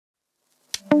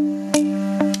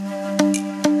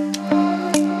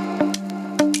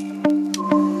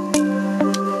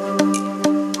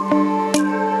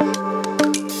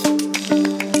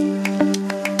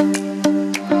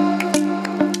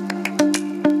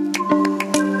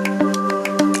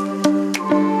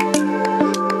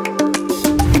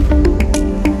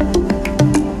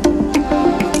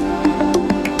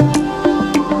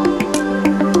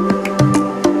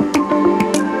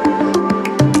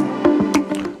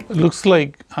Looks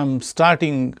like I'm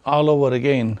starting all over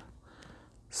again.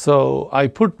 So I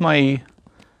put my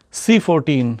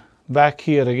C14 back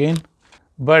here again,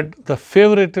 but the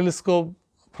favorite telescope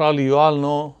probably you all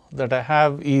know that I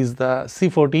have is the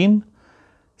C14.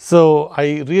 So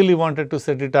I really wanted to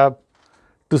set it up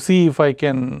to see if I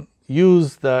can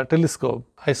use the telescope.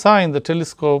 I saw in the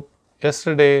telescope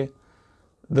yesterday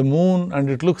the moon and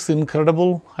it looks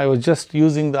incredible. I was just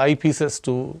using the eyepieces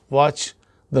to watch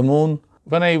the moon.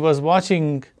 When I was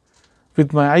watching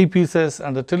with my eyepieces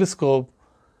and the telescope,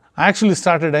 I actually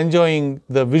started enjoying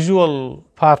the visual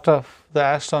part of the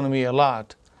astronomy a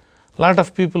lot. A lot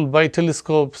of people buy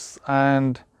telescopes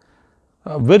and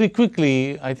very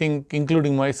quickly, I think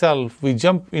including myself, we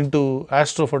jump into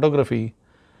astrophotography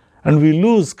and we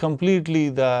lose completely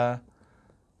the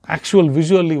actual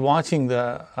visually watching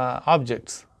the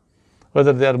objects,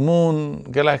 whether they are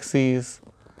moon, galaxies.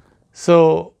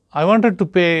 So I wanted to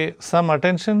pay some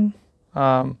attention,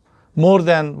 more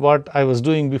than what I was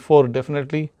doing before,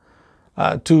 definitely,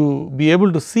 to be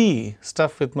able to see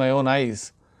stuff with my own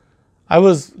eyes. I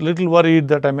was little worried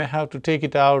that I may have to take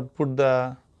it out, put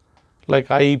the like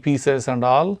eye pieces and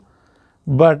all,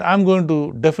 but I'm going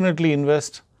to definitely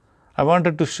invest. I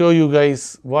wanted to show you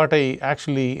guys what I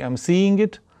actually am seeing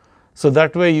it, so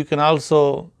that way you can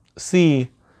also see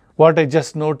what I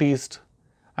just noticed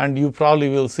and you probably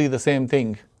will see the same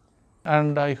thing.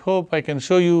 And I hope I can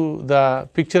show you the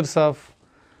pictures of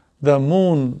the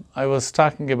moon I was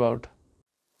talking about.